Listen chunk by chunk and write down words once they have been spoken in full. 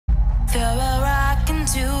Throw a rock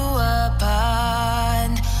into a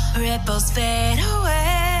pond, ripples fade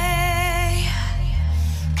away.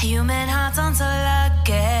 Human hearts aren't so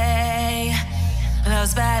lucky,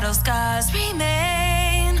 those battle scars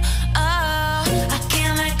remain. Oh, I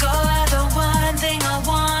can't let go of the one thing I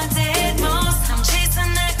wanted most. I'm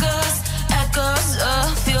chasing echoes, echoes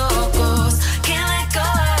of your ghost. Can't let go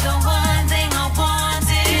of the one thing I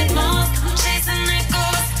wanted most. I'm chasing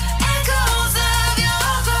echoes, echoes of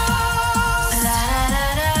your ghost. La da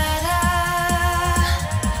da da da,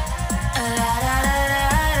 la da da da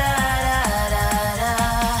da da,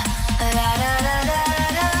 la da da da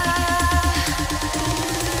da.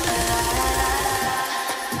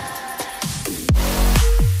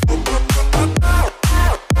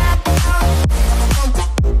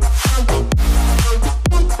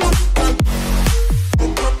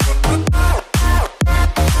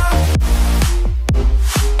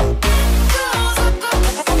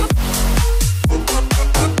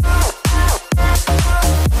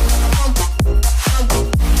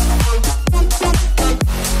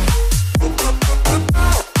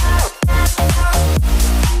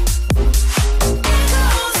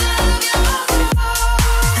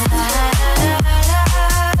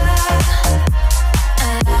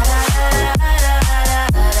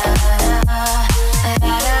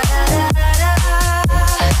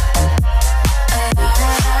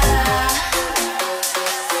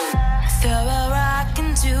 Throw a rock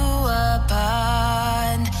into a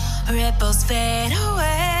pond, ripples fade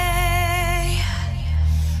away.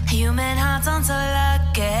 Human hearts aren't so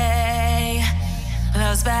lucky,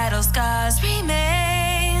 those battle scars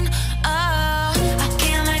remain. Oh, I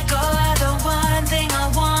can't let go of the one thing I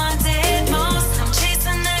wanted most. I'm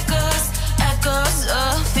chasing echoes, echoes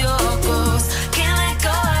of your ghost. Can't let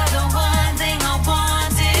go of the one thing I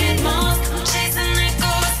wanted most. I'm chasing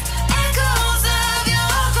echoes, echoes of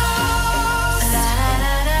your ghost. La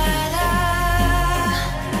da da da da,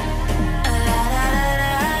 la da da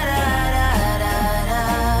da da da, la da da da da,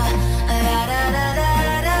 la da da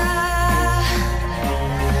da da.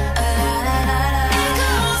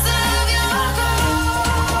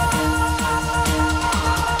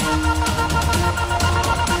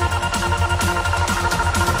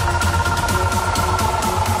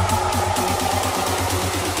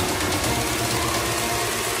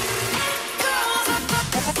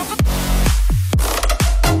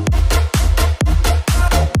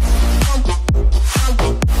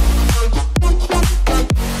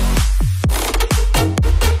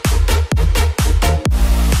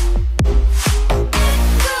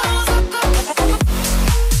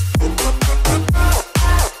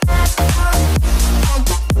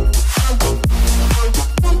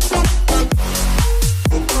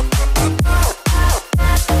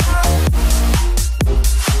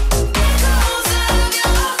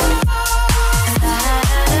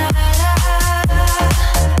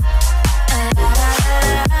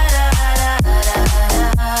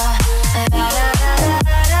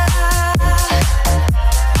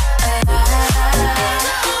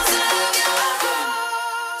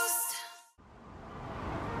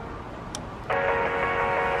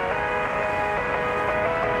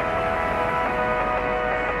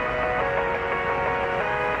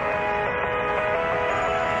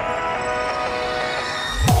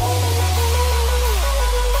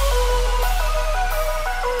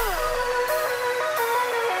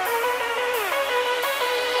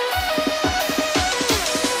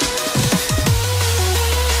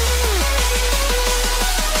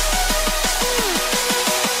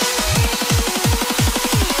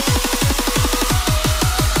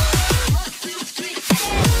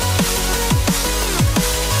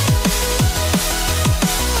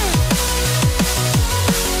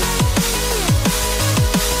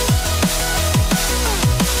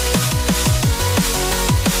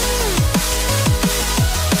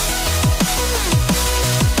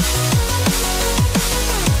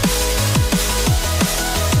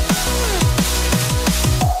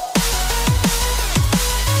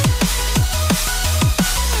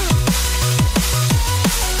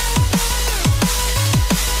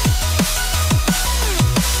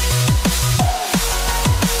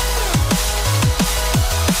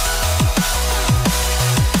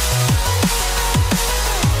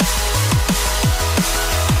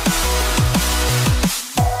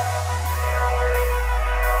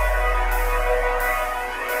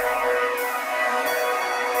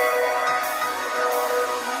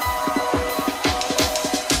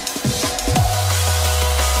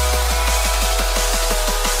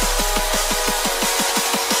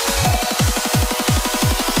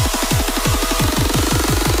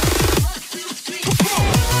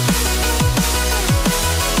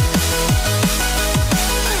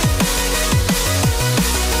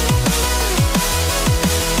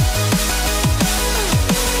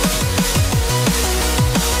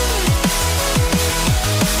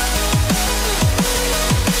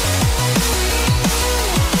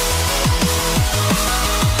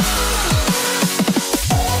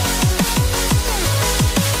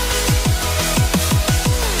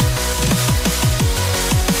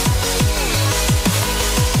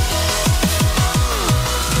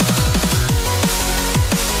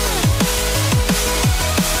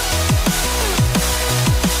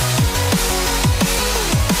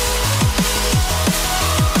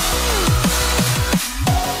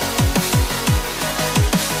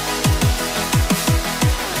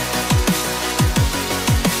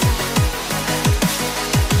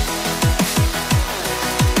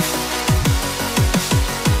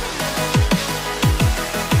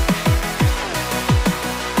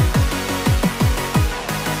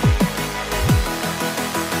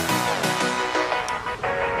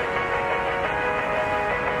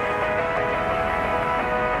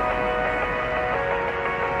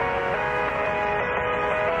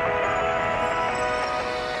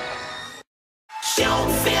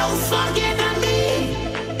 don't forget